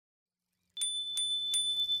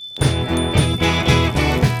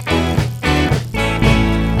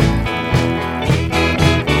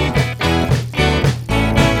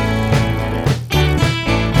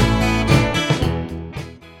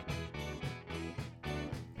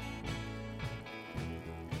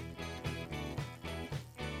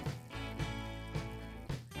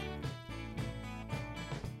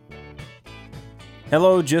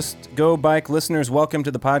Hello, Just Go Bike listeners. Welcome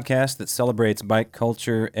to the podcast that celebrates bike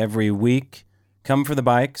culture every week. Come for the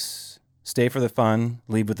bikes, stay for the fun,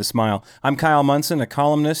 leave with a smile. I'm Kyle Munson, a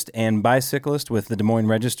columnist and bicyclist with the Des Moines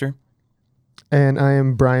Register. And I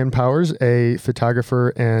am Brian Powers, a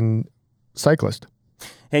photographer and cyclist.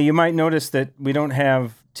 Hey, you might notice that we don't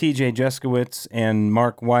have TJ Jeskowitz and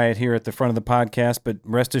Mark Wyatt here at the front of the podcast, but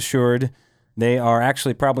rest assured, they are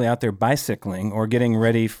actually probably out there bicycling or getting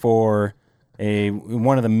ready for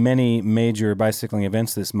one of the many major bicycling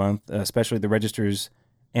events this month, especially the Register's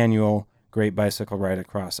annual Great Bicycle Ride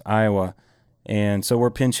Across Iowa. And so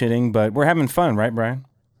we're pinch hitting, but we're having fun, right, Brian?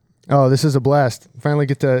 Oh, this is a blast. Finally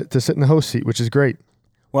get to sit in the host seat, which is great.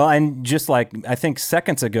 Well, and just like I think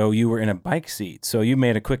seconds ago, you were in a bike seat. So you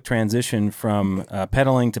made a quick transition from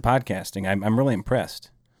pedaling to podcasting. I'm really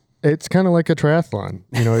impressed. It's kind of like a triathlon.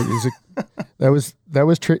 You know, that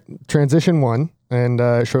was transition one.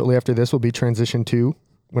 And shortly after this will be transition 2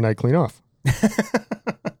 when I clean off.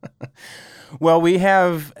 Well, we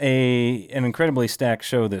have an incredibly stacked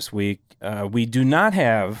show this week. We do not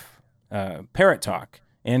have Parrot Talk.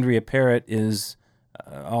 Andrea Parrott is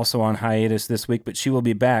also on hiatus this week, but she will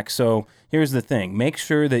be back. So here's the thing. Make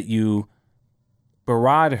sure that you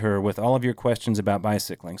barrage her with all of your questions about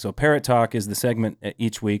bicycling. So Parrot Talk is the segment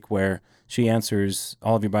each week where she answers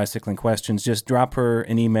all of your bicycling questions. Just drop her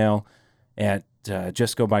an email at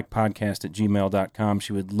justgobikepodcast@gmail.com.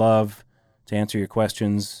 She would love to answer your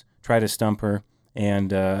questions, try to stump her,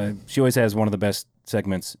 and she always has one of the best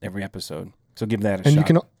segments every episode. So give that a shot.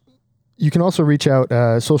 And you can also reach out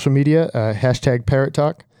social media, hashtag Parrot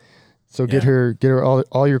Talk. So get her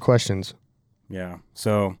all your questions. Yeah.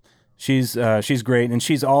 So she's great, and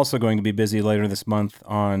she's also going to be busy later this month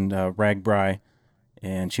on RAGBRAI,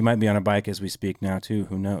 and she might be on a bike as we speak now too.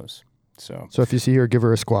 Who knows? So if you see her, give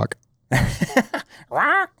her a squawk.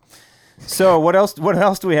 So what else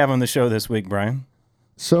do we have on the show this week, Brian?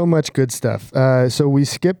 So much good stuff. So we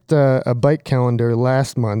skipped a bike calendar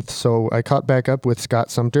last month, so I caught back up with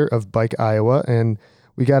Scott Sumter of Bike Iowa, and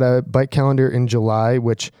we got a bike calendar in July,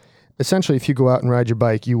 which essentially if you go out and ride your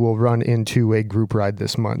bike, you will run into a group ride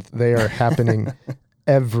this month. They are happening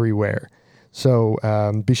everywhere. So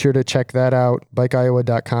be sure to check that out.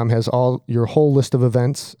 BikeIowa.com has your whole list of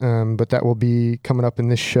events, but that will be coming up in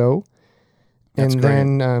this show. That's and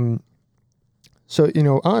great. Then, so, you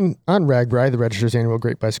know, on RAGBRAI, the Register's annual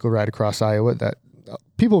Great Bicycle Ride Across Iowa, that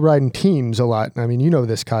people ride in teams a lot. I mean, you know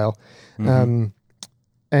this, Kyle. Mm-hmm.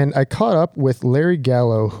 And I caught up with Larry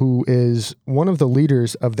Gallo, who is one of the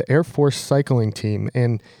leaders of the Air Force cycling team.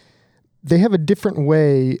 And they have a different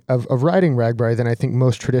way of riding RAGBRAI than I think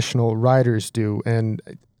most traditional riders do. And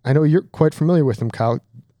I know you're quite familiar with them, Kyle.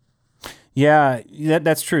 Yeah,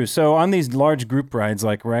 that's true. So on these large group rides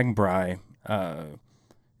like RAGBRAI,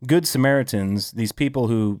 Good Samaritans, these people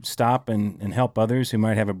who stop and help others who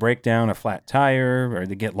might have a breakdown, a flat tire, or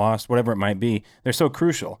they get lost, whatever it might be, they're so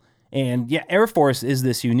crucial. And yeah, Air Force is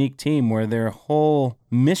this unique team where their whole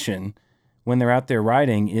mission when they're out there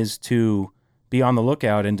riding is to be on the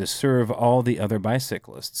lookout and to serve all the other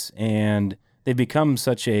bicyclists. And they've become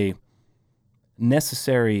such a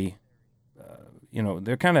necessary,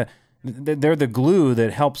 they're the glue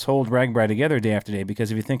that helps hold RAGBRAI together day after day, because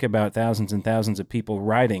if you think about thousands and thousands of people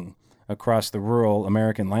riding across the rural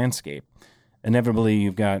American landscape, inevitably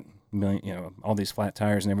you've got all these flat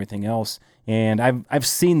tires and everything else. And I've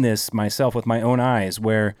seen this myself with my own eyes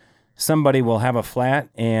where somebody will have a flat,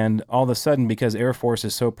 and all of a sudden, because Air Force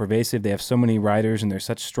is so pervasive, they have so many riders and they're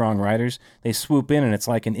such strong riders, they swoop in and it's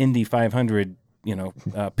like an Indy 500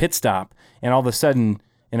 pit stop, and all of a sudden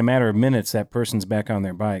in a matter of minutes, that person's back on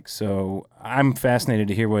their bike. So I'm fascinated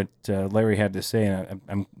to hear what Larry had to say,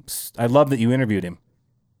 and I love that you interviewed him.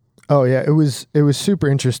 Oh yeah, it was super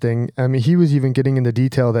interesting. I mean, he was even getting into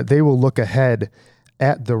detail that they will look ahead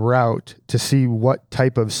at the route to see what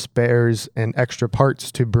type of spares and extra parts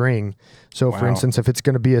to bring. So for instance, if it's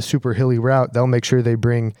going to be a super hilly route, they'll make sure they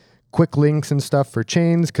bring quick links and stuff for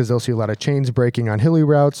chains, because they'll see a lot of chains breaking on hilly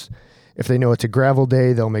routes. If they know it's a gravel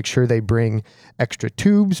day, they'll make sure they bring extra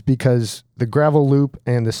tubes, because the gravel loop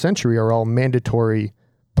and the Century are all mandatory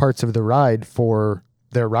parts of the ride for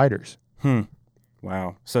their riders.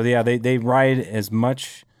 Wow. So yeah, they ride as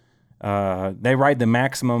much, they ride the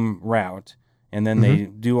maximum route, and then they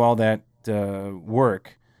do all that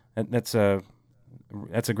work. That's a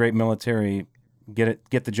great military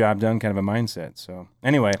get the job done kind of a mindset. So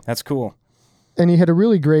anyway, that's cool. And he had a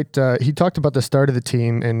really great, he talked about the start of the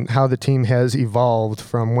team and how the team has evolved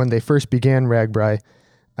from when they first began RAGBRAI,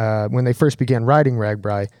 when they first began riding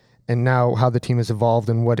RAGBRAI, and now how the team has evolved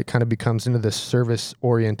and what it kind of becomes into this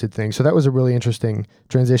service-oriented thing. So that was a really interesting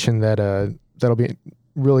transition that'll be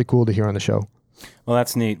really cool to hear on the show. Well,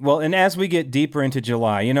 that's neat. Well, and as we get deeper into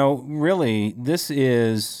July, really,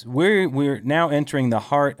 we're now entering the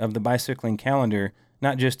heart of the bicycling calendar,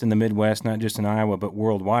 not just in the Midwest, not just in Iowa, but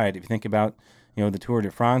worldwide. If you think about, the Tour de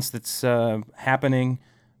France that's happening,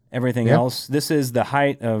 everything else, this is the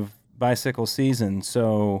height of bicycle season.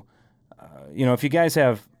 So, if you guys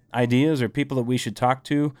have ideas or people that we should talk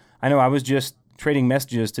to, I know I was just trading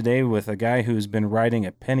messages today with a guy who's been riding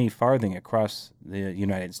a penny farthing across the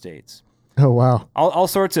United States. Oh, wow. All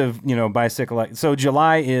sorts of, bicycle. So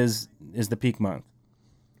July is the peak month.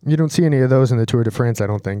 You don't see any of those in the Tour de France, I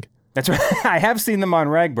don't think. That's right. I have seen them on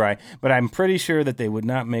RAGBRAI, but I'm pretty sure that they would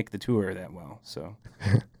not make the tour that well. So,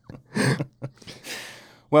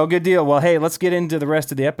 well, good deal. Well, hey, let's get into the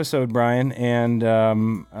rest of the episode, Brian, and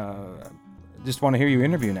just want to hear your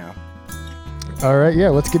interview now. All right, yeah,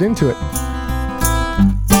 let's get into it.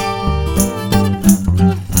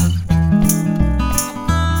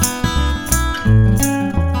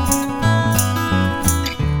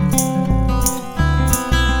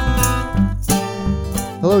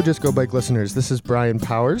 Hello, Just Go Bike listeners. This is Brian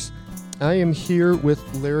Powers. I am here with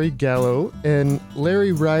Larry Gallo, and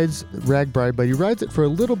Larry rides RAGBRAI, but he rides it for a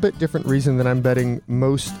little bit different reason than I'm betting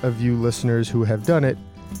most of you listeners who have done it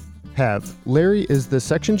have. Larry is the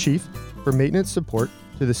section chief for maintenance support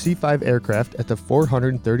to the C-5 aircraft at the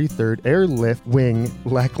 433rd Airlift Wing,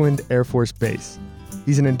 Lackland Air Force Base.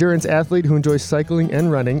 He's an endurance athlete who enjoys cycling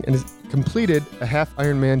and running and has completed a half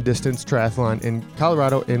Ironman distance triathlon in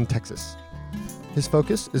Colorado and Texas. His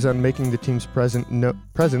focus is on making the team's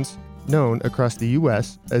presence known across the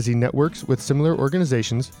U.S. as he networks with similar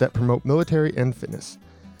organizations that promote military and fitness.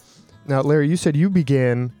 Now, Larry, you said you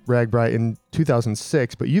began RAGBRAI in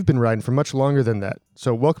 2006, but you've been riding for much longer than that.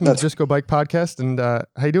 So welcome to the Just Go Bike podcast, and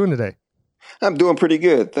how you doing today? I'm doing pretty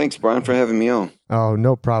good. Thanks, Brian, for having me on. Oh,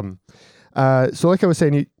 no problem. So like I was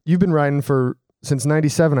saying, you've been riding since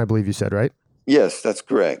 97, I believe you said, right? Yes, that's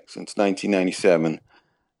correct. Since 1997.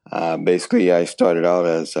 Basically, I started out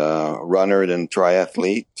as a runner and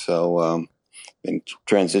triathlete, so been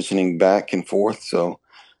transitioning back and forth. So,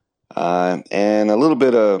 and a little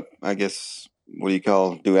bit of, I guess, what do you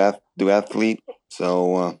call athlete?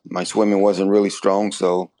 So my swimming wasn't really strong,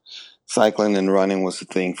 so cycling and running was the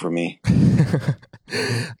thing for me.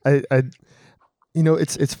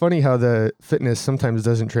 It's funny how the fitness sometimes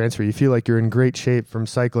doesn't transfer. You feel like you're in great shape from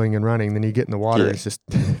cycling and running, then you get in the water, It's just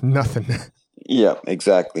nothing. Yeah,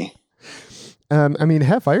 exactly. Half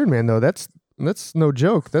Ironman though, that's no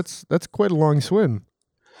joke. That's quite a long swim.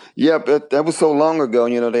 Yeah, but that was so long ago.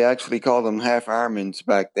 They actually called them half Ironmans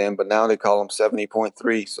back then, but now they call them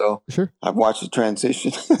 70.3. So sure, I've watched the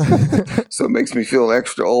transition, so it makes me feel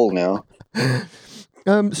extra old now.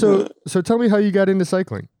 So tell me how you got into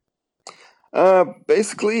cycling.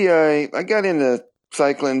 Basically, I got into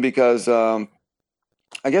cycling because I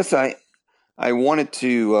guess I wanted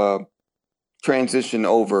to transition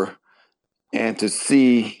over and to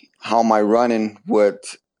see how my running would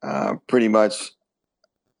pretty much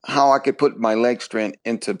how I could put my leg strength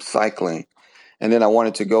into cycling. And then I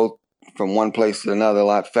wanted to go from one place to another a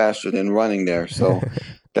lot faster than running there. So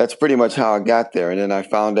that's pretty much how I got there. And then I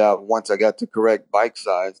found out once I got the correct bike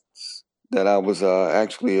size that I was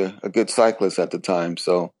actually a good cyclist at the time.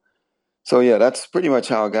 So yeah, that's pretty much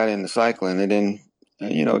how I got into cycling. And then,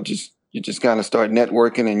 you just kind of start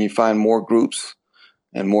networking and you find more groups.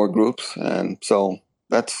 And so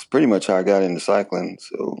that's pretty much how I got into cycling.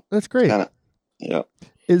 So that's great. Yeah.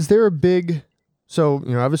 Is there a big,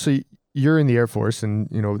 obviously you're in the Air Force and,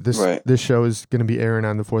 this show is going to be airing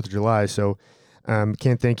on the 4th of July. So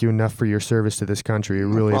can't thank you enough for your service to this country. I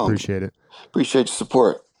really appreciate it. Appreciate your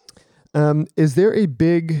support. Is there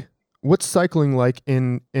what's cycling like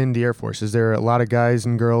in the Air Force? Is there a lot of guys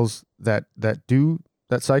and girls that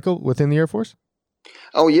cycle within the Air Force?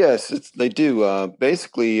 Oh, yes, they do.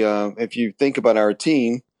 Basically, if you think about our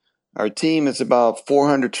team is about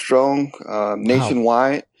 400 strong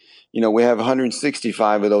nationwide. Wow. We have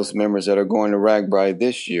 165 of those members that are going to RAGBRAI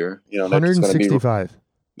this year. 165.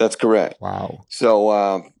 That's correct. Wow.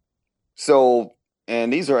 So,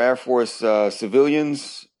 and these are Air Force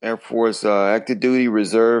civilians, Air Force active duty,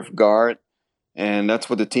 reserve, guard, and that's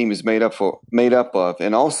what the team is made up of,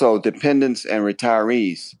 and also dependents and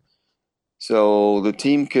retirees. So the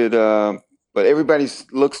team could, but everybody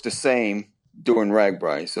looks the same during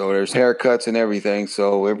RAGBRAI. So there's haircuts and everything.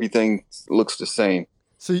 So everything looks the same.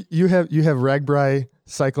 So you have RAGBRAI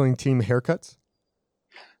cycling team haircuts?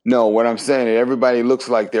 No, what I'm saying is everybody looks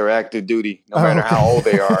like they're active duty, no matter how old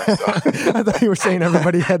they are. So. I thought you were saying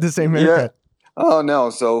everybody had the same haircut. Yeah. Oh, no.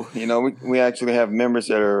 So, we actually have members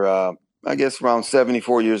that are, I guess, around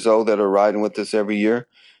 74 years old that are riding with us every year.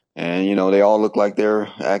 And, they all look like they're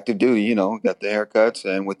active duty, got the haircuts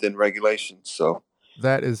and within regulations. So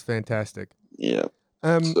that is fantastic. Yeah.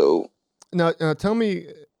 So now tell me,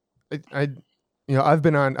 I've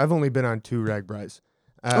only been on 2 RAGBRAIs.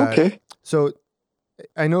 Okay. So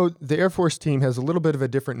I know the Air Force team has a little bit of a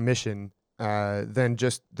different mission than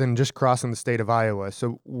just crossing the state of Iowa.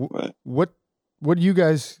 So Right. what do you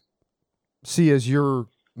guys see as your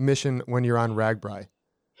mission when you're on RAGBRAI?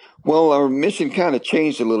 Well, our mission kind of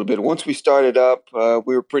changed a little bit. Once we started up,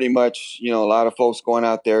 we were pretty much, a lot of folks going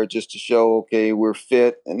out there just to show, okay, we're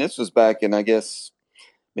fit. And this was back in, I guess,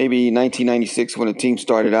 maybe 1996 when the team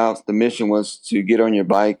started out. The mission was to get on your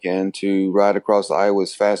bike and to ride across Iowa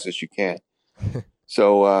as fast as you can.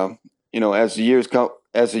 So, as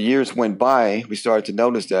the years went by, we started to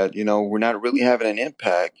notice that, we're not really having an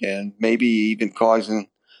impact and maybe even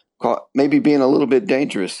maybe being a little bit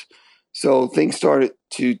dangerous. So things started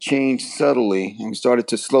to change subtly and we started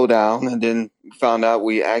to slow down. And then we found out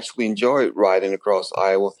we actually enjoyed riding across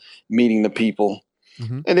Iowa, meeting the people.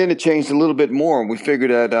 Mm-hmm. And then it changed a little bit more. We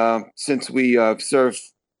figured that since we served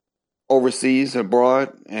overseas,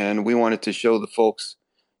 abroad, and we wanted to show the folks,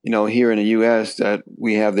 here in the U.S. that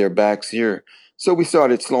we have their backs here. So we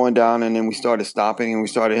started slowing down and then we started stopping and we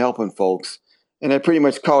started helping folks. And that pretty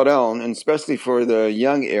much caught on, and especially for the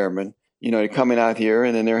young airmen, they're coming out here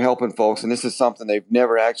and then they're helping folks. And this is something they've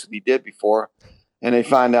never actually did before. And they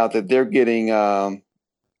find out that they're getting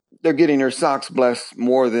their socks blessed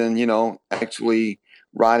more than, actually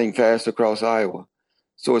riding fast across Iowa.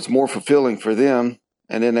 So it's more fulfilling for them.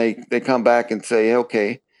 And then they come back and say,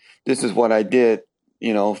 okay, this is what I did,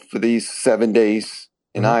 for these 7 days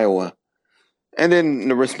in Iowa. And then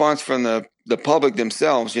the response from the public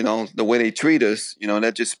themselves, the way they treat us,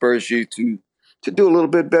 that just spurs you to do a little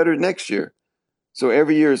bit better next year. So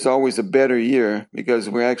every year is always a better year because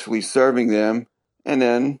we're actually serving them. And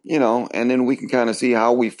then, and then we can kind of see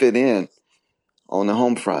how we fit in on the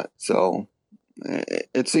home front. So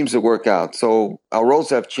it seems to work out. So our roles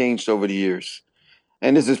have changed over the years.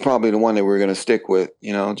 And this is probably the one that we're going to stick with,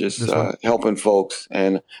 just helping folks.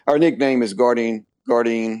 And our nickname is Guardian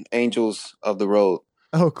Angels of the Road.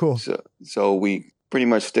 Oh, cool. So we pretty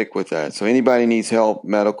much stick with that. So anybody needs help,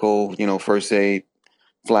 medical, first aid,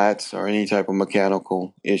 flats, or any type of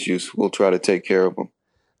mechanical issues, we'll try to take care of them.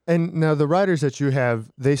 And now the riders that you have,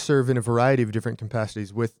 they serve in a variety of different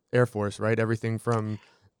capacities with Air Force, right? Everything from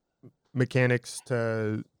mechanics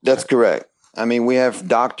to... That's correct. I mean, we have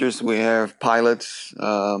doctors, we have pilots,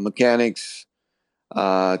 mechanics,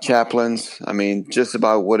 chaplains. I mean, just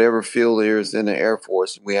about whatever field there is in the Air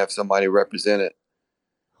Force, we have somebody represented.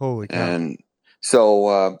 Holy cow. And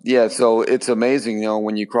so, so it's amazing,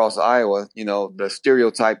 when you cross Iowa, the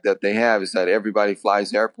stereotype that they have is that everybody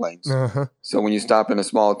flies airplanes. Uh-huh. So when you stop in a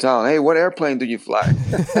small town, hey, what airplane do you fly?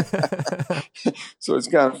 So it's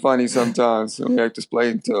kind of funny sometimes. So we have to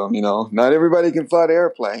explain to them, not everybody can fly the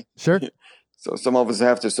airplane. Sure. So some of us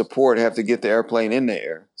have to get the airplane in the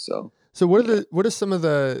air. So what are some of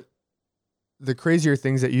the crazier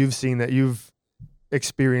things that you've seen that you've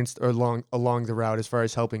experienced along the route as far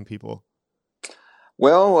as helping people?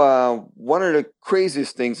 Well, one of the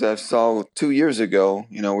craziest things I saw 2 years ago,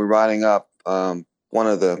 we're riding up one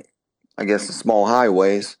of the small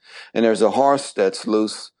highways, and there's a horse that's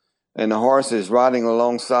loose, and the horse is riding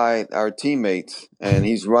alongside our teammates, and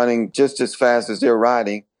he's running just as fast as they're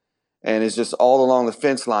riding. And it's just all along the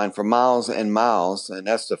fence line for miles and miles. And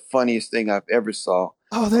that's the funniest thing I've ever saw.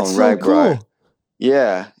 Oh, that's so cool.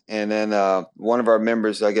 Yeah. And then one of our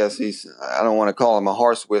members, I guess I don't want to call him a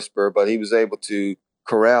horse whisperer, but he was able to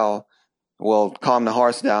calm the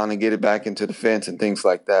horse down and get it back into the fence and things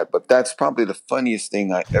like that. But that's probably the funniest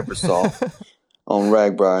thing I ever saw on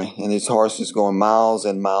RAGBRAI. And his horse is going miles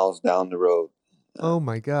and miles down the road. Oh,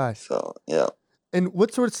 my gosh. So, yeah. And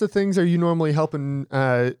what sorts of things are you normally helping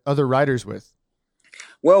other riders with?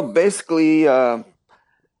 Well, basically, as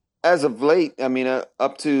of late,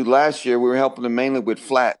 up to last year, we were helping them mainly with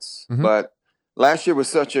flats. Mm-hmm. But last year was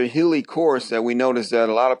such a hilly course that we noticed that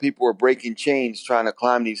a lot of people were breaking chains trying to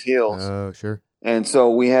climb these hills. Oh, sure. And so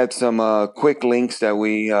we had some quick links that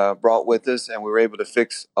we brought with us, and we were able to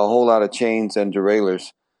fix a whole lot of chains and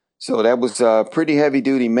derailleurs. So that was pretty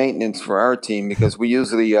heavy-duty maintenance for our team because we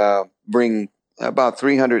usually bring about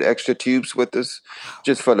 300 extra tubes with us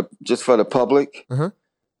just for the public. Uh-huh.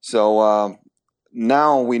 So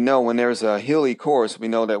now we know when there's a hilly course, we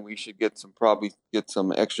know that we should probably get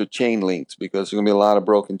some extra chain links because there's going to be a lot of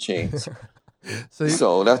broken chains.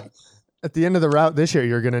 So that at the end of the route this year,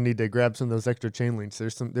 you're going to need to grab some of those extra chain links.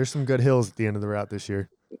 There's some good hills at the end of the route this year.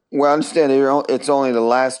 Well, I understand it's only the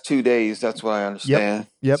last 2 days. That's what I understand.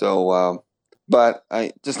 Yep. So, but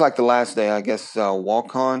I just like the last day, I guess,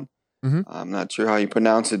 Walk-On. Mm-hmm. I'm not sure how you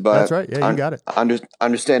pronounce it, but that's right. Yeah, you got it. I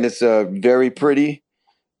understand it's very pretty.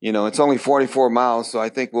 You know, it's only 44 miles, so I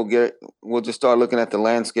think we'll just start looking at the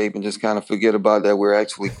landscape and just kind of forget about that we're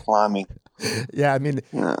actually climbing. Yeah, I mean,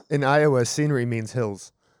 in Iowa, scenery means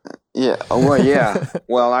hills. Yeah. Oh, well, yeah.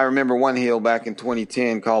 Well, I remember one hill back in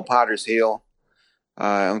 2010 called Potter's Hill.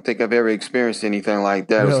 I don't think I've ever experienced anything like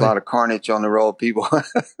that. Really? There's a lot of carnage on the road, people.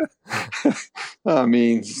 I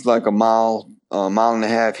mean, it's like a mile and a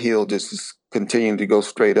half hill just continuing to go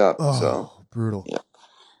straight up. Oh, so brutal. Yeah.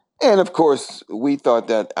 And of course, we thought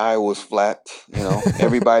that Iowa was flat. You know,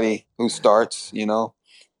 everybody who starts, you know,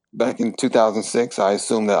 back in 2006, I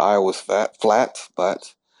assumed that Iowa was flat,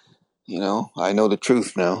 but you know, I know the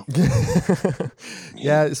truth now.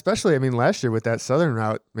 Yeah, especially, I mean, last year with that southern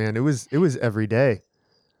route, man, it was every day.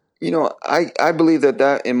 You know, I believe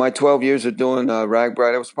that in my 12 years of doing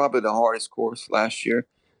RAGBRAI, it was probably the hardest course last year.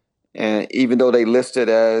 And even though they listed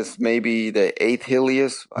as maybe the 8th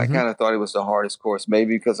hilliest, I kind of thought it was the hardest course,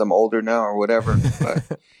 maybe because I'm older now or whatever.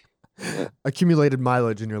 But, yeah. Accumulated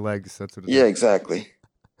mileage in your legs. That's what it is. Yeah, exactly.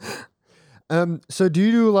 So do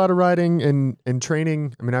you do a lot of riding and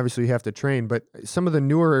training? I mean, obviously you have to train, but some of the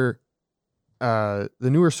newer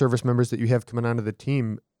service members that you have coming onto the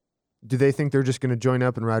team, do they think they're just going to join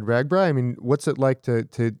up and ride RAGBRAI? I mean, what's it like to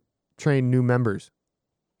train new members?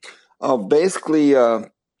 Basically,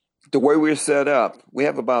 the way we're set up, we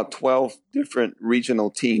have about 12 different regional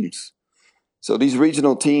teams. So these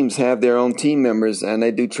regional teams have their own team members and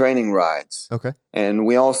they do training rides. Okay. And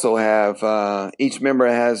we also have, each member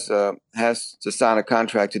has to sign a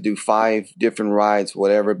contract to do 5 different rides,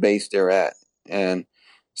 whatever base they're at. And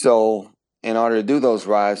so in order to do those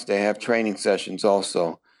rides, they have training sessions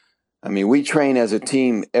also. I mean, we train as a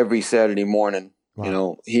team every Saturday morning. Wow. You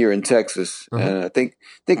know, here in Texas. And I think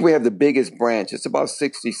we have the biggest branch. It's about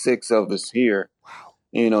 66 of us here. Wow.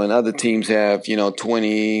 You know, and other teams have,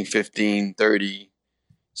 20, 15, 30.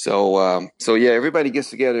 So yeah, everybody gets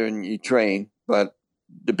together and you train. But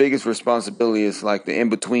the biggest responsibility is like the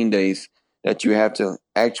in-between days that you have to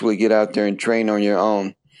actually get out there and train on your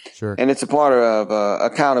own. Sure. And it's a part of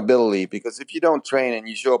accountability, because if you don't train and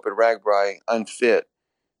you show up at RAGBRAI unfit,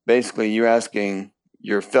 basically you're asking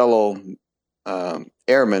your fellow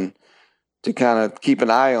airmen to kind of keep an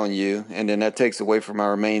eye on you, and then that takes away from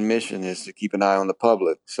our main mission, is to keep an eye on the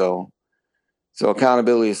public. So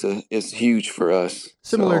accountability is huge for us.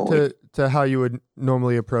 Similar to how you would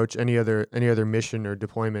normally approach any other mission or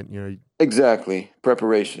deployment, you know. Exactly,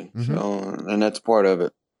 preparation. So, and that's part of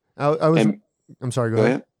it. I'm sorry. Go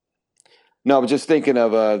ahead. No, I was just thinking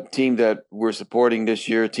of a team that we're supporting this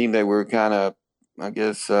year. A team that we're kind of, I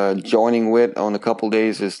guess, joining with on a couple of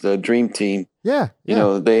days is the Dream Team. Yeah. You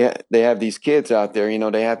know, they have these kids out there, you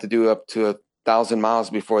know, they have to do up to 1,000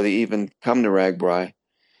 miles before they even come to RAGBRAI.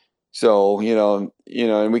 So, you know,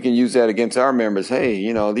 and we can use that against our members. Hey,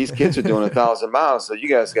 you know, these kids are doing 1,000 miles, so you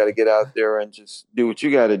guys got to get out there and just do what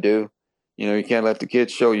you got to do. You know, you can't let the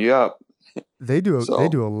kids show you up. They do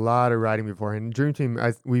a lot of riding beforehand. Dream Team,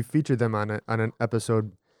 we featured them on an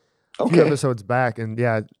episode, a few episodes back, and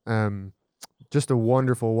just a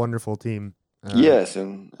wonderful, wonderful team. Yes,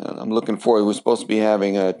 and I'm looking forward. We're supposed to be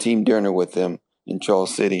having a team dinner with them in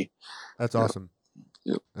Charles City. That's awesome.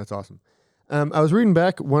 Yep. That's awesome. I was reading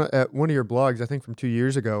back at one of your blogs, I think from 2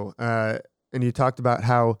 years ago, and you talked about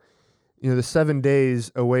how, you know, the 7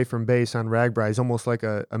 days away from base on RAGBRAI is almost like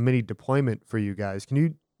a mini deployment for you guys. Can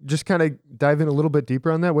you just kind of dive in a little bit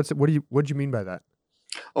deeper on that? What do you mean by that?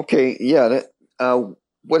 Okay, yeah.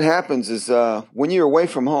 What happens is when you're away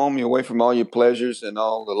from home, you're away from all your pleasures and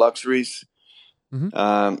all the luxuries,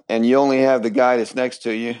 and you only have the guy that's next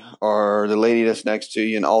to you or the lady that's next to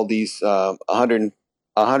you and all these 100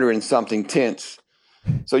 and something tents.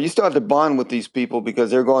 So you start to bond with these people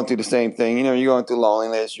because they're going through the same thing. You know, you're going through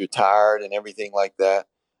loneliness, you're tired and everything like that.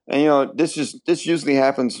 And, you know, this usually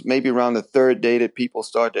happens maybe around the 3rd day that people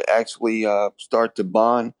start to actually start to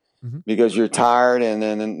bond. Because you're tired, and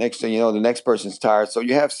then the next thing you know, the next person's tired. So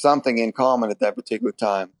you have something in common at that particular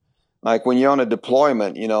time. Like when you're on a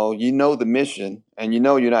deployment, you know the mission, and you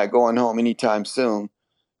know you're not going home anytime soon.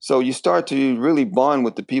 So you start to really bond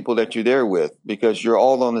with the people that you're there with because you're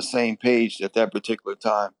all on the same page at that particular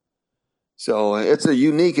time. So it's a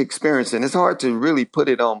unique experience, and it's hard to really put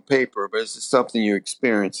it on paper, but it's just something you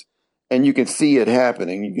experience. and you can see it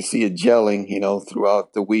happening. You can see it gelling,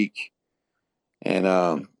 throughout the week. And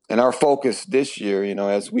our focus this year,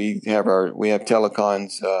 as we have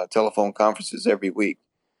telephone conferences every week.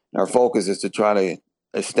 Our focus is to try to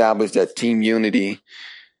establish that team unity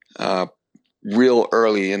real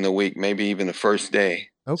early in the week, maybe even the first day.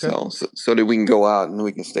 Okay. So that we can go out and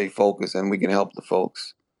we can stay focused and we can help the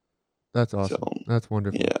folks. That's awesome. That's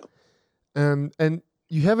wonderful. Yeah. And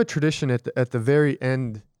you have a tradition at the very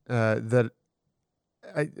end that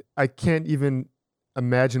I can't even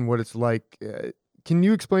imagine what it's like. Can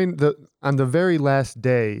you explain on the very last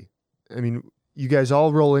day? I mean, you guys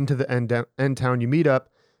all roll into the end town. You meet up.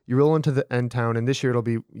 You roll into the end town, and this year it'll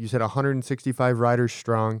be, you said, 165 riders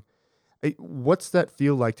strong. What's that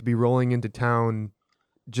feel like to be rolling into town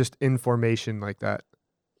just in formation like that?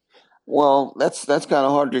 Well, that's kind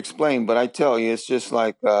of hard to explain, but I tell you, it's just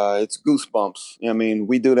like it's goosebumps. I mean,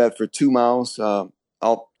 we do that for 2 miles up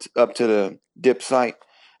to the dip site,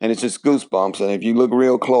 and it's just goosebumps. And if you look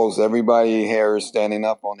real close, everybody's hair is standing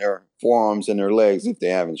up on their forearms and their legs if they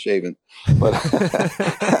haven't shaven. But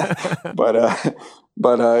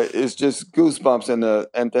but it's just goosebumps,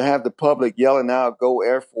 and to have the public yelling out, "Go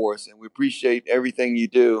Air Force!" and we appreciate everything you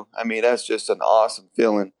do. I mean, that's just an awesome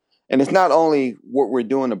feeling. And it's not only what we're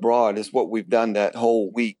doing abroad; it's what we've done that whole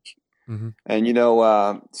week. Mm-hmm.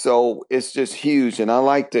 And so it's just huge. And I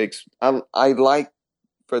like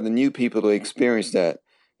for the new people to experience that.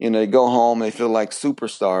 They go home, they feel like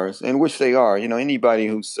superstars, and which they are. Anybody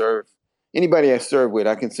I serve with,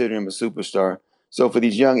 I consider them a superstar. So for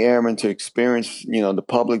these young airmen to experience, the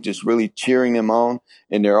public just really cheering them on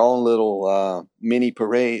in their own little mini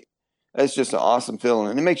parade, that's just an awesome feeling.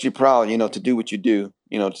 And it makes you proud, to do what you do,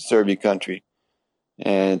 to serve your country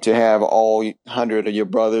and to have all 100 of your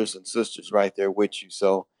brothers and sisters right there with you.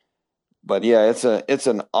 So, but yeah, it's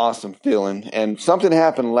an awesome feeling. And something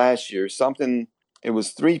happened last year. It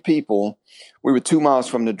was 3 people. We were 2 miles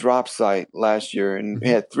from the drop site last year, and we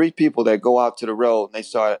had 3 people that go out to the road and they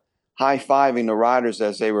started high-fiving the riders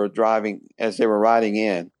as they were riding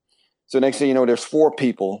in. So next thing you know, there's 4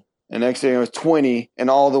 people, and next thing you know, there's 20, and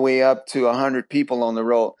all the way up to 100 people on the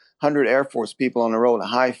road, 100 Air Force people on the road,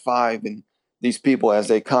 high-fiving these people as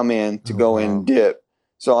they come in to go in and dip.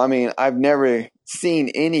 So, I mean, I've never seen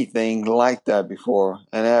anything like that before,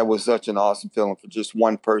 and that was such an awesome feeling for just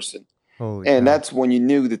one person. And that's when you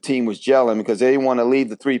knew the team was gelling, because they didn't want to leave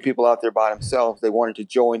the 3 people out there by themselves. They wanted to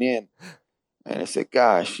join in. And I said,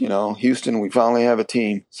 gosh, Houston, we finally have a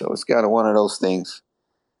team. So it's kind of one of those things.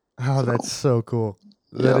 Oh, that's so cool.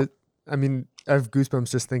 Yeah. I mean, I have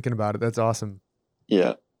goosebumps just thinking about it. That's awesome.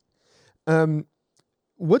 Yeah.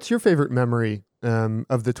 What's your favorite memory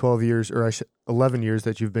of the 12 years or 11 years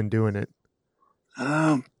that you've been doing it?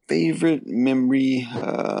 Favorite memory?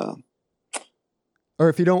 Or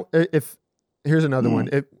if you don't, here's another one.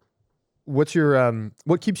 What's your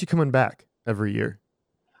what keeps you coming back every year?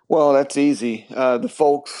 Well, that's easy. The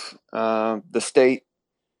folks, the state.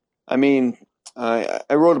 I mean, I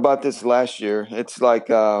wrote about this last year. It's like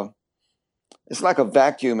a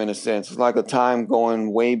vacuum in a sense. It's like a time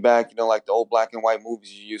going way back, like the old black and white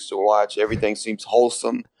movies you used to watch. Everything seems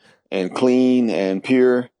wholesome and clean and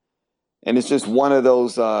pure. And it's just one of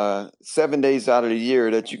those 7 days out of the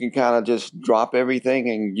year that you can kind of just drop everything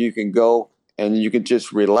and you can go and you can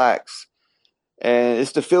just relax. And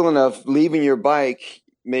it's the feeling of leaving your bike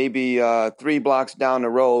maybe 3 blocks down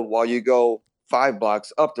the road while you go 5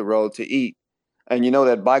 blocks up the road to eat. And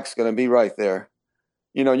that bike's going to be right there.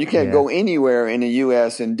 You can't go anywhere in the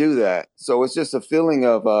U.S. and do that. So it's just a feeling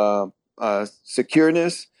of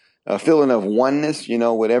secureness, a feeling of oneness,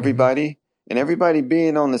 with everybody. And everybody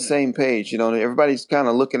being on the same page, everybody's kind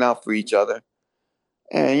of looking out for each other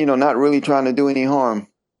and, not really trying to do any harm.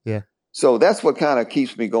 Yeah. So that's what kind of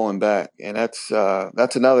keeps me going back. And that's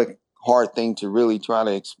another hard thing to really try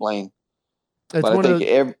to explain.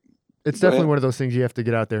 It's definitely one of those things you have to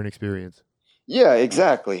get out there and experience. Yeah,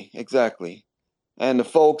 exactly. And the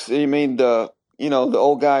folks, the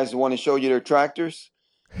old guys who want to show you their tractors,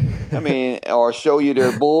 or show you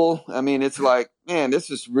their bull. It's like, man, this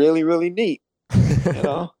is really, really neat,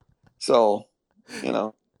 So,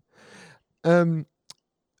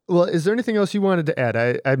 Well, is there anything else you wanted to add?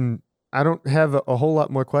 I don't have a whole lot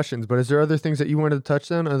more questions, but is there other things that you wanted to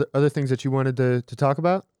touch on? Other things that you wanted to talk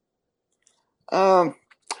about?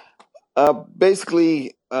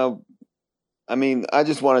 Basically, I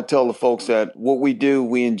just want to tell the folks that what we do,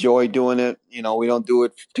 we enjoy doing it. We don't do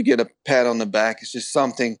it to get a pat on the back. It's just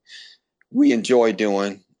something we enjoy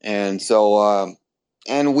doing. And so,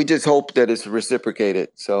 and we just hope that it's reciprocated.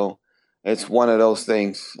 So it's one of those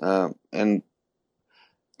things. And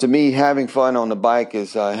to me, having fun on the bike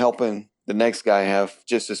is helping the next guy have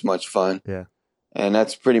just as much fun. Yeah. And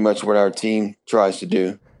that's pretty much what our team tries to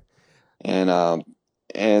do.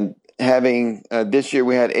 And having this year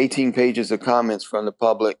we had 18 pages of comments from the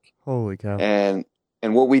public. Holy cow. And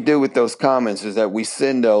what we do with those comments is that we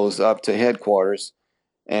send those up to headquarters,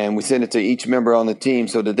 and we send it to each member on the team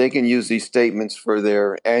so that they can use these statements for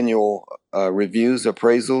their annual reviews,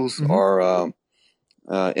 appraisals, or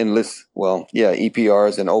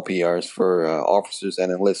EPRs and OPRs for officers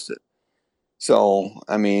and enlisted. So,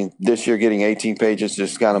 I mean, this year getting 18 pages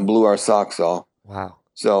just kind of blew our socks off. Wow.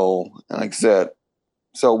 So, like I said,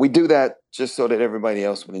 so we do that just so that everybody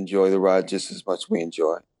else would enjoy the ride just as much as we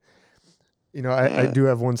enjoy. You know, I do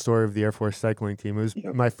have one story of the Air Force cycling team. It was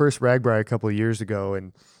my first RAGBRAI a couple of years ago.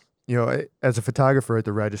 And, you know, as a photographer at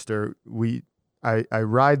the Register, I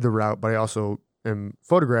ride the route, but I also am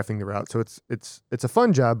photographing the route. So it's a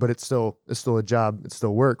fun job, but it's still a job. It's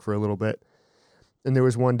still work for a little bit. And there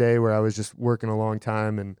was one day where I was just working a long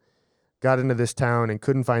time and got into this town and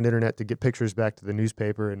couldn't find internet to get pictures back to the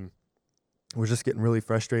newspaper, and was just getting really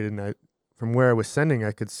frustrated. And from where I was sending,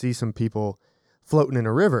 I could see some people floating in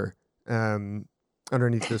a river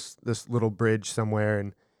underneath this little bridge somewhere.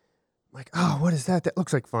 And I'm like, oh, what is that? That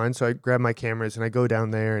looks like fun. So I grab my cameras and I go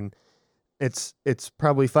down there, and it's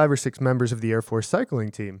probably 5 or 6 members of the Air Force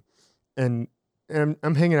cycling team. And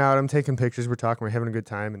I'm hanging out, I'm taking pictures, we're talking, we're having a good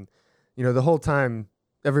time. And, you know, the whole time,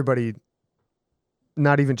 everybody,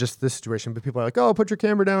 not even just this situation, but people are like, oh, put your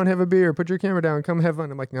camera down, have a beer, put your camera down, come have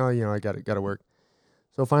fun. I'm like, no, you know, I got to work.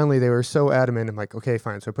 So finally they were so adamant. I'm like, okay,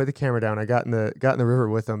 fine. So I put the camera down. I got in the river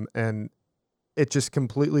with them, and it just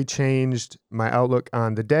completely changed my outlook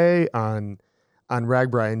on the day, on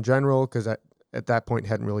RAGBRAI in general, because I, at that point,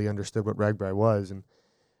 hadn't really understood what RAGBRAI was. And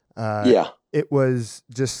it was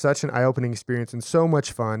just such an eye-opening experience and so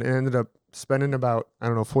much fun. And ended up spending about,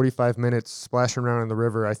 45 minutes splashing around in the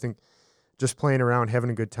river. I think just playing around, having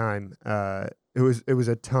a good time. It was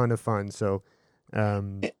a ton of fun. So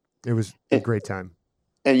it was a great time.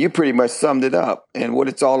 And you pretty much summed it up. And what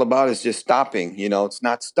it's all about is just stopping. You know, it's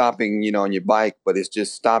not stopping, you know, on your bike, but it's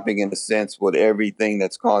just stopping in a sense with everything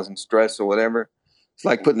that's causing stress or whatever. It's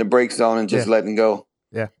like putting the brakes on and just letting go.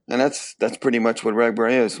 Yeah. And that's pretty much what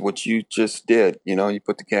RAGBRAI is, what you just did. You know, you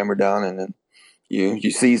put the camera down and then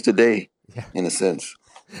you seized the day in a sense.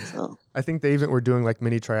 So I think they even were doing like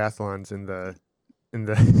mini triathlons in the in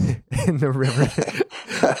the river.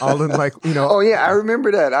 All in like, you know. Oh yeah, I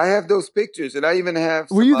remember that. I have those pictures, and I even have.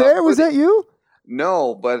 Were you there? Was that you?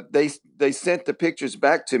 No, but they sent the pictures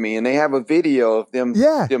back to me, and they have a video of them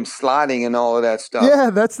them sliding and all of that stuff.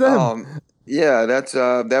 Yeah, that's them. Yeah, that's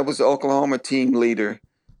that was the Oklahoma team leader.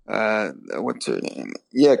 What's her name?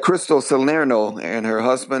 Yeah, Crystal Salerno and her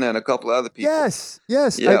husband and a couple of other people. Yes. Yeah.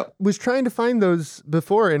 I was trying to find those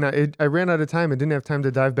before, and I ran out of time and didn't have time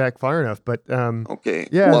to dive back far enough. But okay.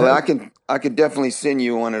 Yeah. Well, I can definitely send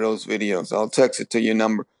you one of those videos. I'll text it to your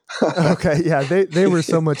number. Okay. Yeah. They were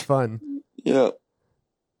so much fun. Yeah.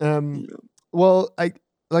 Well,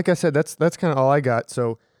 like I said, that's kind of all I got.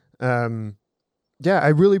 So, yeah, I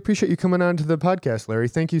really appreciate you coming on to the podcast, Larry.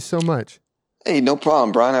 Thank you so much. Hey, no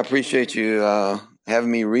problem, Brian. I appreciate you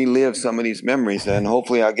having me relive some of these memories, and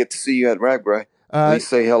hopefully I'll get to see you at RAGBRAI. Please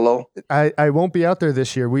say hello. I won't be out there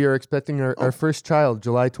this year. We are expecting our first child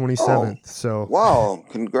July 27th. So wow,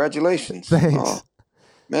 congratulations. Thanks. Oh,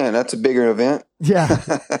 man, that's a bigger event.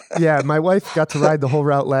 Yeah. Yeah, my wife got to ride the whole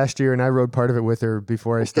route last year, and I rode part of it with her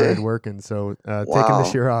before I started working. So taking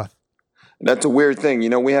this year off. That's a weird thing. You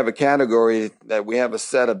know, we have a category that we have a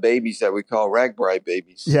set of babies that we call RAGBRAI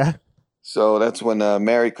babies. Yeah. So that's when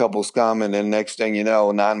married couples come, and then next thing you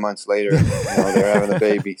know, 9 months later, they're having a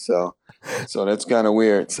baby. So that's kind of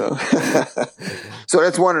weird. So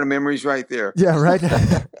that's one of the memories right there. Yeah, right.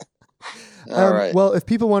 All right. Well, if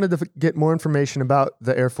people wanted to get more information about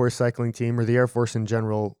the Air Force cycling team or the Air Force in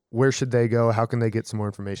general, where should they go? How can they get some more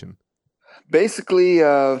information? Basically,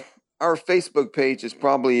 our Facebook page is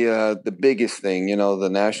probably the biggest thing. You know,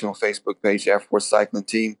 the national Facebook page, Air Force Cycling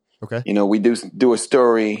Team. Okay. You know, we do a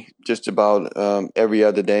story just about every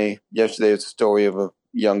other day. Yesterday was a story of a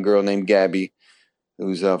young girl named Gabby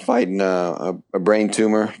who's fighting a brain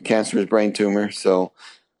tumor, cancerous brain tumor. So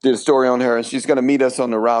did a story on her, and she's going to meet us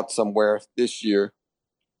on the route somewhere this year.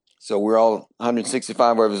 So we're all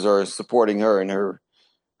 165 of us are supporting her in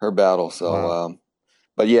her battle. So, wow.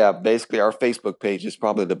 But yeah, basically our Facebook page is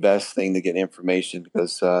probably the best thing to get information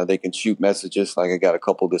because they can shoot messages like I got a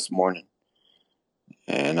couple this morning.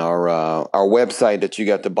 And our website that you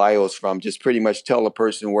got the bios from just pretty much tell a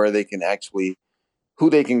person where they can actually, who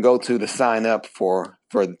they can go to sign up for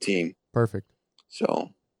the team. Perfect. So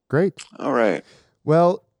great. All right.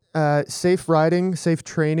 Well, safe riding, safe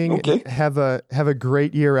training. Okay. Have a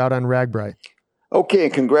great year out on Ragbri. Okay,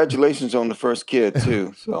 and congratulations on the first kid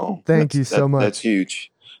too. So Thank you so much. That's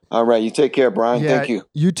huge. All right, you take care, Brian. Yeah, Thank you.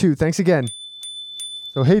 You too. Thanks again.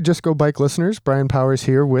 So, hey, Just Go Bike listeners, Brian Powers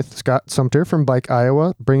here with Scott Sumter from Bike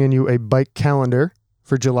Iowa, bringing you a bike calendar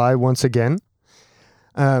for July once again.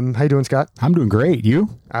 How you doing, Scott? I'm doing great. You?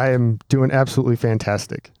 I am doing absolutely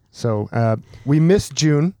fantastic. So, we missed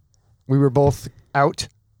June. We were both out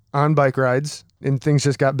on bike rides, and things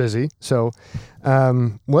just got busy. So,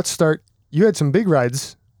 let's start. You had some big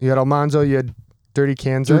rides. You had Almanzo, you had Dirty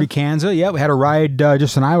Kanza. Dirty Kanza. Yeah, we had a ride,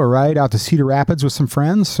 just an Iowa ride out to Cedar Rapids with some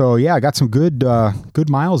friends. So yeah, I got some good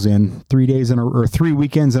miles in 3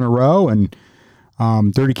 weekends in a row, and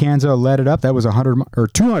Dirty Kanza led it up. That was 100 or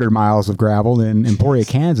 200 miles of gravel in Emporia,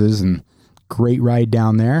 Kansas, and great ride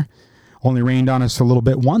down there. Only rained on us a little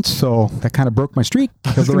bit once, so that kind of broke my streak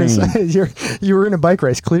of the rain. You were in a bike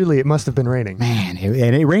race. Clearly, it must have been raining. Man,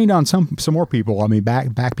 it rained on some more people. I mean,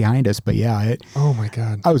 back behind us, but yeah, oh my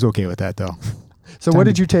God, I was okay with that though. So what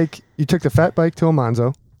did you take? You took the fat bike to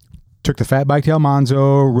Almanzo. Took the fat bike to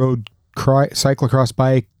Almanzo, rode cyclocross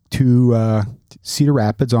bike to Cedar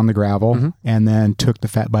Rapids on the gravel, and then took the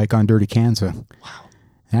fat bike on Dirty Kanza. Wow.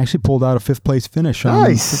 And actually pulled out a 5th place finish on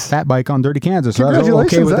the fat bike on Dirty Kansas. So I was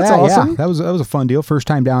okay with that's that. Awesome. Yeah, that was a fun deal. First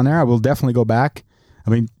time down there. I will definitely go back.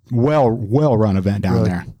 I mean, well run event down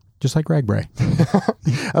there. Just like Ragbri.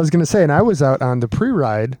 I was going to say, and I was out on the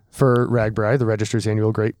pre-ride for Ragbri, the Register's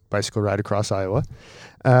annual Great Bicycle Ride across Iowa.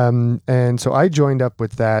 And so I joined up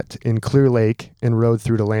with that in Clear Lake and rode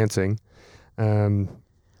through to Lansing.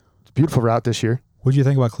 It's a beautiful route this year. What did you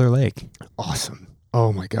think about Clear Lake? Awesome.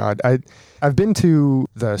 Oh my God. I've been to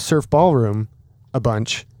the Surf Ballroom a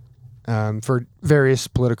bunch for various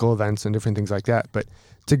political events and different things like that. But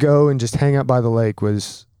to go and just hang out by the lake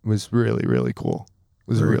was really, really cool. It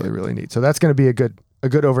was really, really neat. So that's going to be a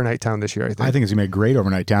good overnight town this year, I think. I think it's going to be a great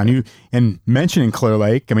overnight town. And mentioning Clear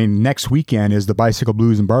Lake, I mean, next weekend is the Bicycle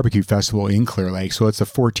Blues and Barbecue Festival in Clear Lake. So it's the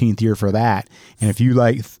 14th year for that. And if you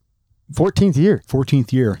like... 14th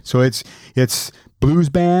year. So it's blues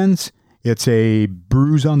bands, it's a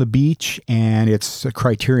brews on the beach, and it's a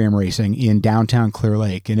criterium racing in downtown Clear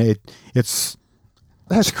Lake. And it's...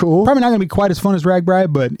 That's cool. Probably not going to be quite as fun as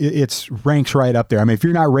Ragbri, but it's ranks right up there. I mean, if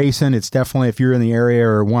you're not racing, it's definitely, if you're in the area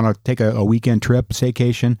or want to take a weekend trip,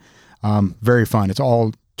 staycation, very fun. It's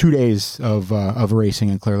all 2 days of racing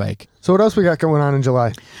in Clear Lake. So what else we got going on in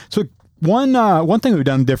July? So one thing we've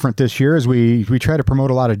done different this year is we try to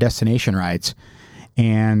promote a lot of destination rides.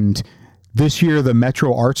 And this year, the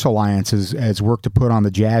Metro Arts Alliance has worked to put on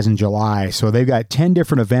the Jazz in July. So they've got 10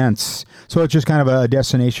 different events. So it's just kind of a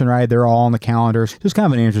destination ride. They're all on the calendars. Just kind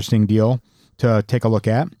of an interesting deal to take a look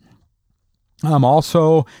at.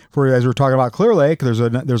 Also, as we're talking about Clear Lake, there's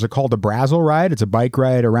a called the Brazel ride. It's a bike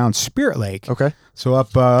ride around Spirit Lake. Okay. So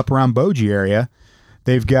up around Bogie area.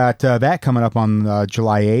 They've got that coming up on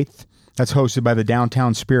July 8th. That's hosted by the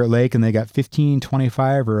Downtown Spirit Lake, and they got 15,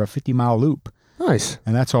 25, or a 50-mile loop. Nice.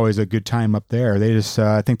 And that's always a good time up there. They just,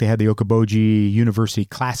 I think they had the Okoboji University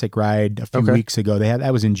Classic ride a few weeks ago.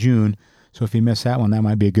 That was in June. So if you missed that one, that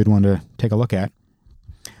might be a good one to take a look at.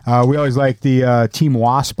 We always like the Team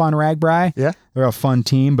Wasp on Ragbri. Yeah. They're a fun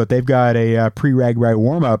team, but they've got a pre-Ragbri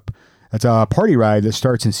warm-up. It's a party ride that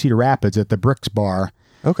starts in Cedar Rapids at the Bricks Bar.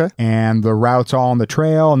 Okay. And the route's all on the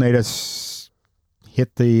trail, and they just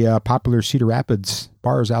hit the popular Cedar Rapids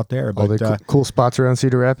bars out there. But the cool spots around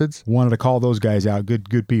Cedar Rapids. Wanted to call those guys out.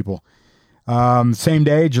 Good people. Same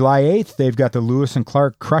day, July 8th, they've got the Lewis and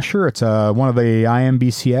Clark Crusher. It's one of the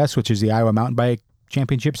IMBCS, which is the Iowa Mountain Bike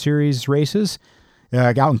Championship Series races.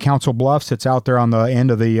 Out in Council Bluffs. It's out there on the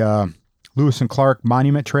end of the Lewis and Clark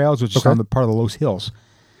Monument Trails, which is on the part of the Los Hills.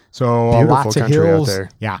 So lots of hills. Out there.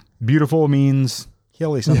 Yeah, beautiful means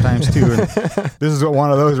hilly sometimes too. And this is what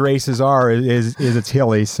one of those races are. Is it's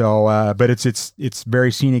hilly. So, but it's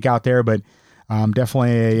very scenic out there. But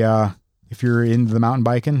definitely if you're into the mountain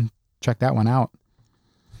biking, check that one out.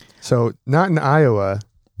 So not in Iowa,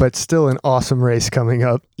 but still an awesome race coming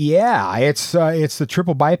up. Yeah, it's the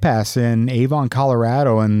Triple Bypass in Avon,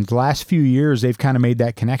 Colorado, and the last few years they've kind of made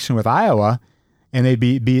that connection with Iowa, and they've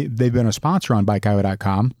been a sponsor on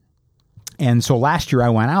BikeIowa.com. And so last year I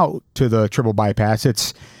went out to the Triple Bypass.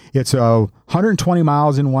 It's 120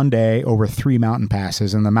 miles in one day over 3 mountain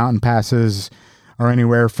passes, and the mountain passes are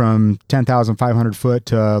anywhere from 10,500 foot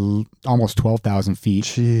to almost 12,000 feet.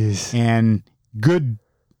 Jeez. And good.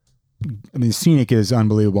 I mean, scenic is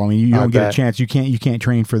unbelievable. I mean, you don't get a chance. You can't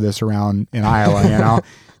train for this around in Iowa. You know,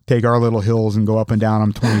 take our little hills and go up and down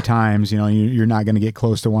them 20 times. You know, you're not going to get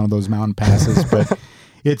close to one of those mountain passes. But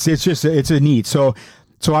it's a neat. So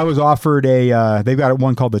So I was offered they've got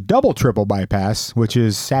one called the double triple bypass, which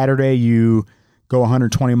is Saturday you go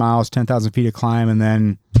 120 miles, 10,000 feet of climb, and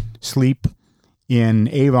then sleep in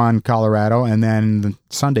Avon, Colorado, and then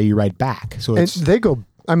Sunday you ride back. So and they go,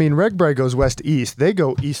 I mean, RAGBRAI goes west to east. They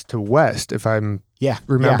go east to west, if I'm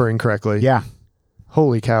remembering correctly. Yeah.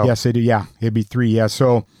 Holy cow. Yes, they do. Yeah. It'd be 3. Yeah.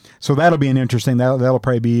 So that'll be an interesting, that'll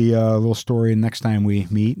probably be a little story next time we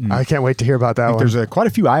meet. And I can't wait to hear about that one. There's quite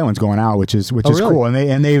a few Iowans going out, which is really? cool.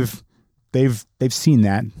 And they've seen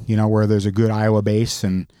that, where there's a good Iowa base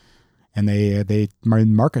and they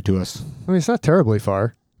market to us. I mean, it's not terribly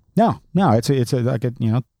far. No, it's a like a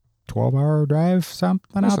 12-hour drive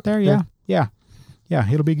something out there. Yeah.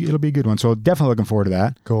 It'll be a good one. So definitely looking forward to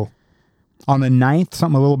that. Cool. On the 9th,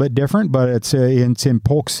 something a little bit different, but it's in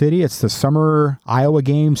Polk City. It's the Summer Iowa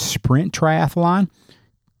Games Sprint Triathlon.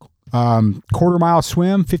 Quarter-mile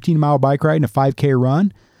swim, 15-mile bike ride, and a 5K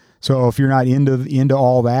run. So if you're not into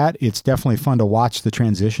all that, it's definitely fun to watch the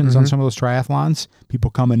transitions on some of those triathlons. People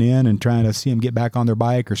coming in and trying to see them get back on their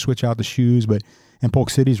bike or switch out the shoes, and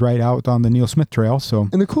Polk City's right out on the Neil Smith Trail. So,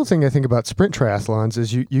 and the cool thing I think about sprint triathlons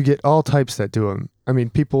is you get all types that do them. I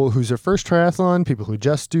mean, people who's their first triathlon, people who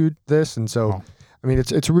just do this, and so I mean,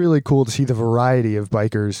 it's really cool to see the variety of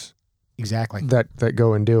bikers exactly that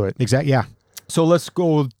go and do it. Exactly, yeah. So let's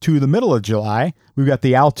go to the middle of July. We've got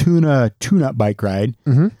the Altoona Tune-Up Bike Ride.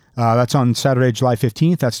 Mm-hmm. That's on Saturday, July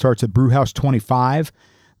 15th. That starts at Brewhouse 25.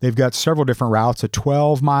 They've got several different routes, a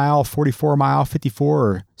 12-mile, 44-mile, 54,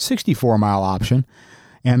 or 64-mile option.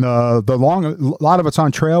 And a lot of it's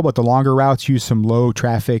on trail, but the longer routes use some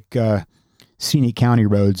low-traffic scenic county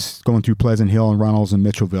roads going through Pleasant Hill and Runnels and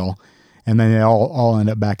Mitchellville. And then they all end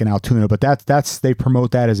up back in Altoona. But they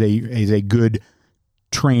promote that as a good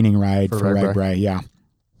training ride for RAGBRAI. Yeah.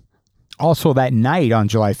 Also that night on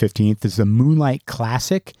July 15th is the Moonlight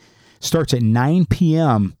Classic. Starts at 9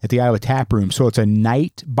 p.m. at the Iowa Tap Room. So it's a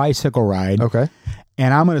night bicycle ride. Okay.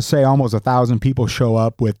 And I'm going to say almost 1,000 people show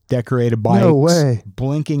up with decorated bikes. No way.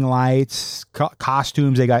 Blinking lights,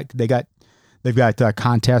 costumes. They've got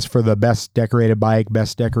contests for the best decorated bike,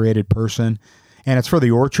 best decorated person. And it's for the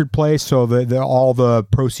Orchard Place, so all the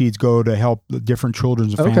proceeds go to help the different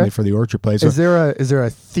children's family for the Orchard Place. So is there a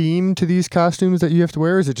theme to these costumes that you have to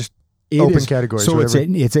wear, or is it just open categories? So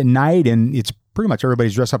it's at night, and it's pretty much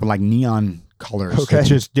everybody's dressed up in like neon colors. Okay. It's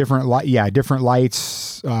just different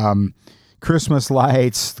lights, Christmas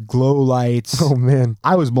lights, glow lights. Oh man.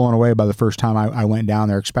 I was blown away by the first time I went down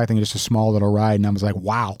there expecting just a small little ride, and I was like,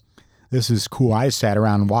 wow, this is cool. I sat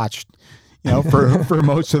around and watched, for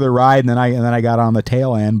most of the ride, and then I got on the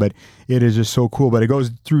tail end, but it is just so cool. But it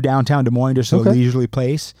goes through downtown Des Moines, just a leisurely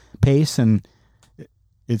pace, and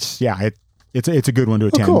it's a good one to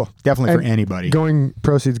attend. Cool. Definitely for anybody.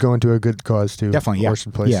 Proceeds going to a good cause too. Definitely, yeah.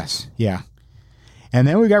 Orchard Place. Yes, yeah. And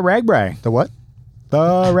then we got RAGBRAI. The what? The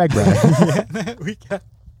RAGBRAI. We got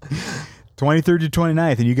 23rd to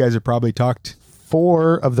 29th, and you guys have probably talked.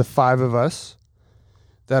 4 of the 5 of us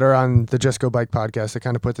that are on the Just Go Bike podcast that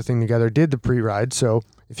kind of put the thing together did the pre-ride. So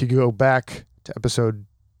if you go back to episode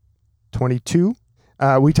 22,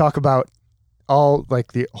 we talk about all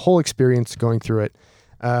like the whole experience going through it.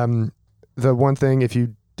 The one thing, if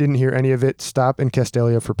you didn't hear any of it, stop in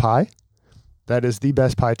Castalia for pie. That is the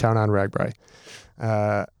best pie town on RAGBRAI.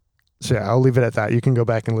 So yeah, I'll leave it at that. You can go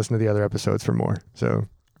back and listen to the other episodes for more. So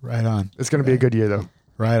right on. It's going to be a good year though.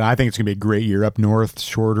 Right. I think it's going to be a great year up north,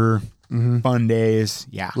 shorter, fun days.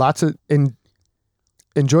 Yeah. Lots of,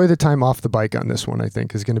 enjoy the time off the bike on this one, I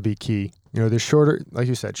think is going to be key. There's shorter, like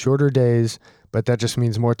you said, shorter days, but that just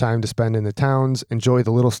means more time to spend in the towns. Enjoy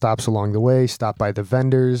the little stops along the way, stop by the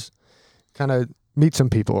vendors, kind of meet some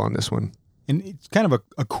people on this one. And it's kind of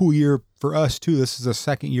a cool year for us too. This is the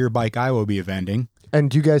second year Bike Iowa will be eventing. And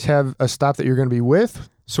do you guys have a stop that you're going to be with?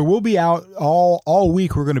 So we'll be out all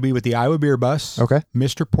week. We're going to be with the Iowa Beer Bus. Okay.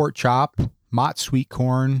 Mr. Pork Chop, Mott Sweet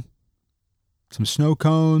Corn, some snow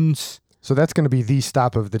cones. So that's going to be the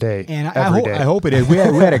stop of the day. And I hope it is. We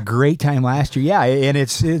had a great time last year. Yeah, and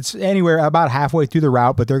it's anywhere about halfway through the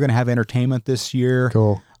route, but they're going to have entertainment this year.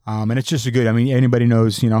 Cool. And it's just anybody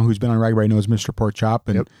knows, who's been on RAGBRAI knows Mr. Pork Chop,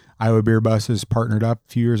 and Iowa Beer Bus has partnered up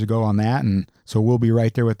a few years ago on that, and so we'll be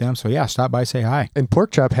right there with them. So yeah, stop by, say hi. And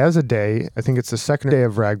Pork Chop has a day. I think it's the second day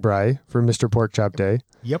of RAGBRAI for Mr. Pork Chop Day.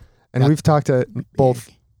 Yep. And we've talked to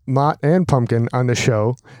both Mott and Pumpkin on the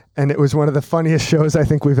show, and it was one of the funniest shows I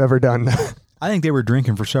think we've ever done. I think they were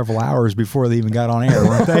drinking for several hours before they even got on air,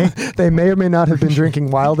 weren't they? They may or may not have been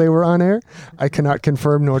drinking while they were on air. I cannot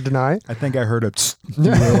confirm nor deny. I think I heard a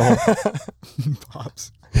little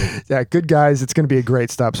pops. Yeah, good guys. It's going to be a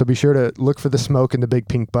great stop. So be sure to look for the smoke in the big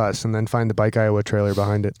pink bus and then find the Bike Iowa trailer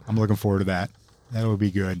behind it. I'm looking forward to that. That would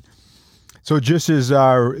be good. So just as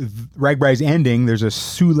RAGBRAI's ending, there's a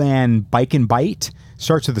Siouxland Bike and Bite.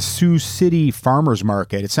 Starts at the Sioux City Farmers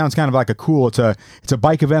Market. It sounds kind of like it's a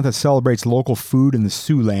bike event that celebrates local food in the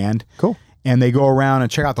Siouxland. Cool. And they go around and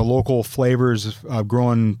check out the local flavors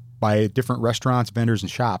grown by different restaurants, vendors, and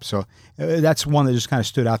shops. So that's one that just kind of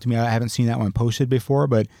stood out to me. I haven't seen that one posted before,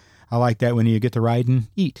 but I like that when you get to ride and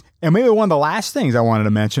eat. And maybe one of the last things I wanted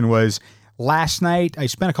to mention was last night I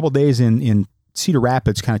spent a couple days in Cedar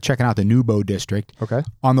Rapids kind of checking out the Nubo district. Okay.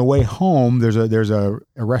 On the way home, there's a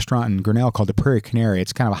restaurant in Grinnell called the Prairie Canary.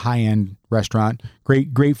 It's kind of a high-end restaurant.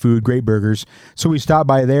 Great food, great burgers. So we stopped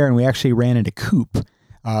by there and we actually ran into Coop,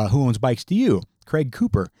 who owns Bikes to You, Craig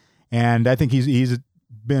Cooper. And I think he's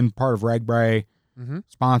been part of RAGBRAI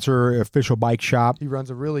sponsor, official bike shop. He runs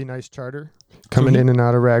a really nice charter coming in and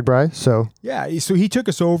out of RAGBRAI. So so he took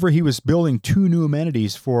us over. He was building 2 new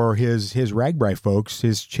amenities for his RAGBRAI folks,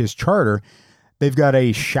 his charter. They've got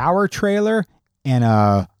a shower trailer and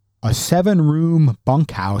a 7-room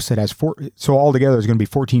bunkhouse that has 4. So altogether, there's going to be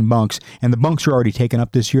 14 bunks, and the bunks are already taken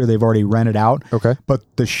up this year. They've already rented out. Okay. But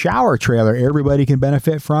the shower trailer, everybody can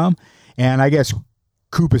benefit from. And I guess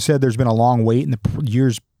Coop has said there's been a long wait in the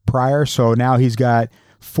years prior. So now he's got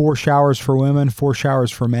 4 showers for women, 4 showers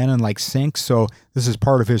for men, and like sinks. So this is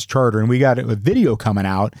part of his charter. And we got a video coming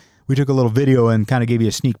out. We took a little video and kind of gave you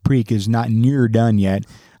a sneak peek. It's not near done yet.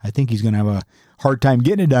 I think he's going to have a hard time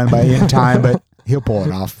getting it done by the end time, but he'll pull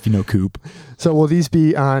it off, Coop. So will these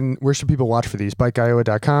be on, where should people watch for these?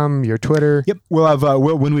 BikeIowa.com, your Twitter? Yep. We'll have,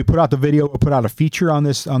 when we put out the video, we'll put out a feature on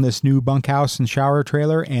this new bunkhouse and shower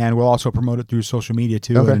trailer, and we'll also promote it through social media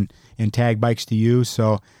too, and tag Bikes to You.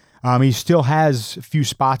 So he still has a few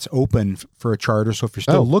spots open for a charter. So if you're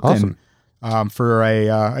still looking for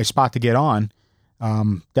a spot to get on,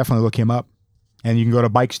 definitely look him up. And you can go to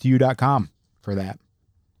bikestoyou.com for that.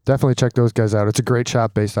 Definitely check those guys out. It's a great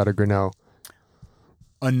shop based out of Grinnell.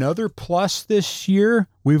 Another plus this year,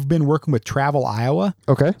 we've been working with Travel Iowa.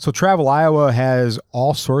 Okay. So Travel Iowa has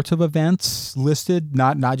all sorts of events listed,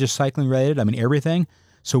 not just cycling related. I mean, everything.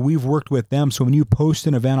 So we've worked with them. So when you post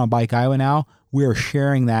an event on Bike Iowa now, we are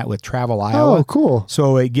sharing that with Travel Iowa. Oh, cool.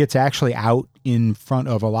 So it gets actually out in front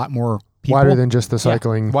of a lot more people. Wider than just the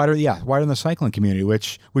cycling. Wider than the cycling community,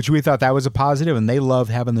 which we thought that was a positive, and they love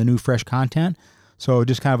having the new fresh content. So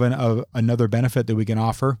just kind of another benefit that we can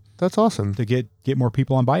offer. That's awesome. To get more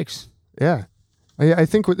people on bikes. Yeah. I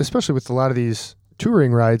think especially with a lot of these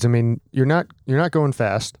touring rides, I mean, you're not going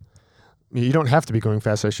fast. You don't have to be going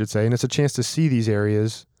fast, I should say. And it's a chance to see these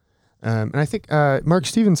areas. And I think Mark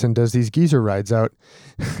Stevenson does these geezer rides out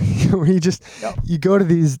where you go to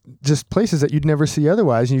these just places that you'd never see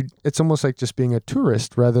otherwise. And it's almost like just being a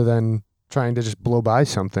tourist rather than trying to just blow by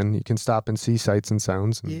something. You can stop and see sights and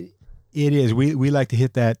sounds. It is. We like to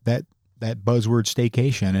hit that buzzword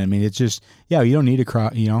staycation. I mean, it's just, you don't need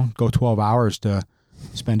to go 12 hours to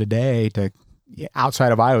spend a day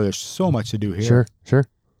outside of Iowa. There's so much to do here. Sure.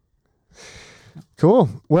 Cool.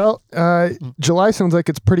 Well, July sounds like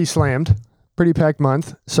it's pretty slammed, pretty packed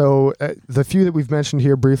month. So the few that we've mentioned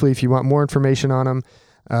here briefly, if you want more information on them,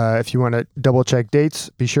 if you want to double check dates,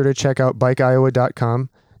 be sure to check out bikeiowa.com.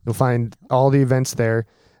 You'll find all the events there.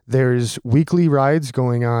 There's weekly rides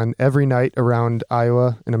going on every night around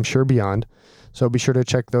Iowa and I'm sure beyond. So be sure to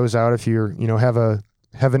check those out. If you're, have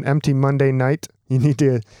an empty Monday night, you need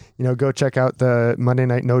to, go check out the Monday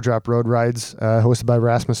night No Drop Road rides hosted by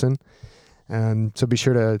Rasmussen. And so be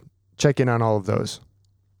sure to check in on all of those.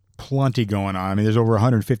 Plenty going on. I mean, there's over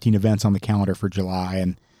 115 events on the calendar for July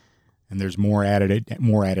and there's more added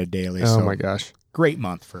daily. Oh my gosh. Great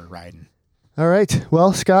month for riding. All right.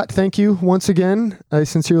 Well, Scott, thank you once again. I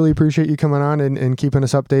sincerely appreciate you coming on and keeping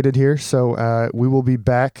us updated here. So we will be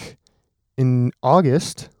back in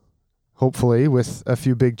August, hopefully, with a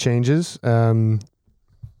few big changes. Definitely.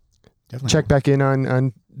 Check back in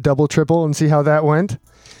on Double Triple and see how that went.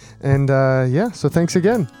 And so thanks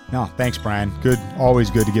again. No, thanks, Brian. Good.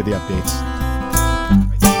 Always good to give the updates.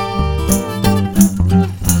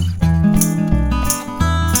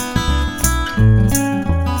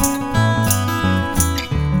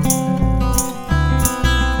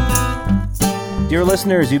 Dear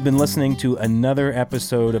listeners, you've been listening to another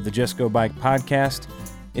episode of the Just Go Bike podcast.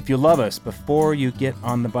 If you love us, before you get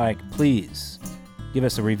on the bike, please give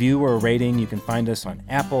us a review or a rating. You can find us on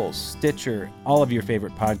Apple, Stitcher, all of your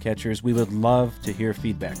favorite podcatchers. We would love to hear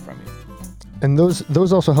feedback from you. And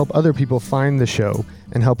those also help other people find the show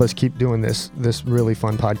and help us keep doing this really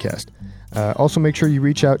fun podcast. Also, make sure you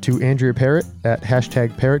reach out to Andrea Parrott at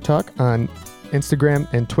 #ParrottTalk on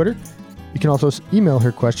Instagram and Twitter. You can also email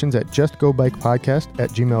her questions at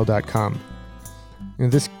justgobikepodcast@gmail.com.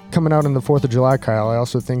 This coming out on the 4th of July, Kyle, I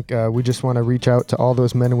also think we just want to reach out to all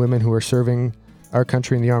those men and women who are serving our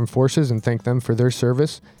country in the armed forces and thank them for their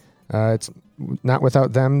service. It's not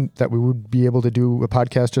without them that we would be able to do a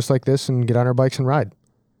podcast just like this and get on our bikes and ride.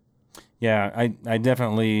 Yeah, I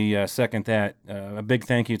definitely second that. A big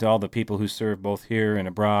thank you to all the people who serve both here and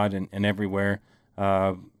abroad and everywhere.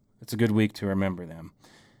 It's a good week to remember them.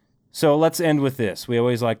 So let's end with this. We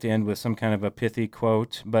always like to end with some kind of a pithy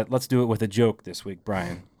quote, but let's do it with a joke this week,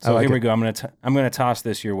 Brian. So here we go. I'm gonna toss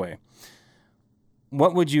this your way.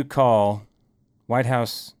 What would you call White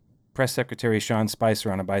House Press Secretary Sean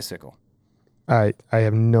Spicer on a bicycle? I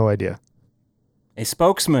have no idea. A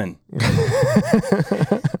spokesman.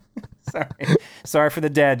 Sorry for the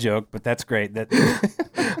dad joke, but that's great.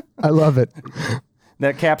 I love it.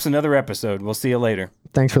 That caps another episode. We'll see you later.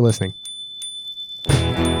 Thanks for listening.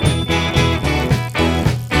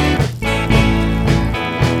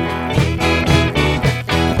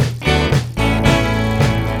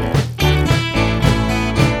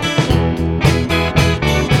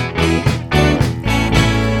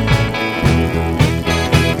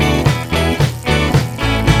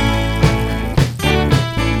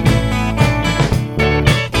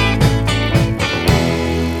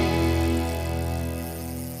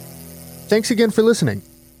 Thanks again for listening.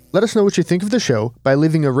 Let us know what you think of the show by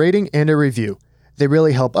leaving a rating and a review. They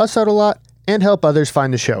really help us out a lot and help others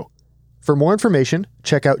find the show. For more information,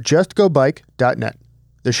 check out justgobike.net.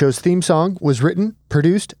 The show's theme song was written,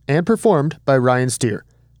 produced, and performed by Ryan Steer.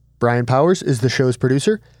 Brian Powers is the show's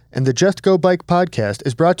producer, and the Just Go Bike podcast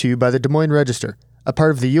is brought to you by the Des Moines Register, a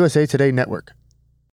part of the USA Today network.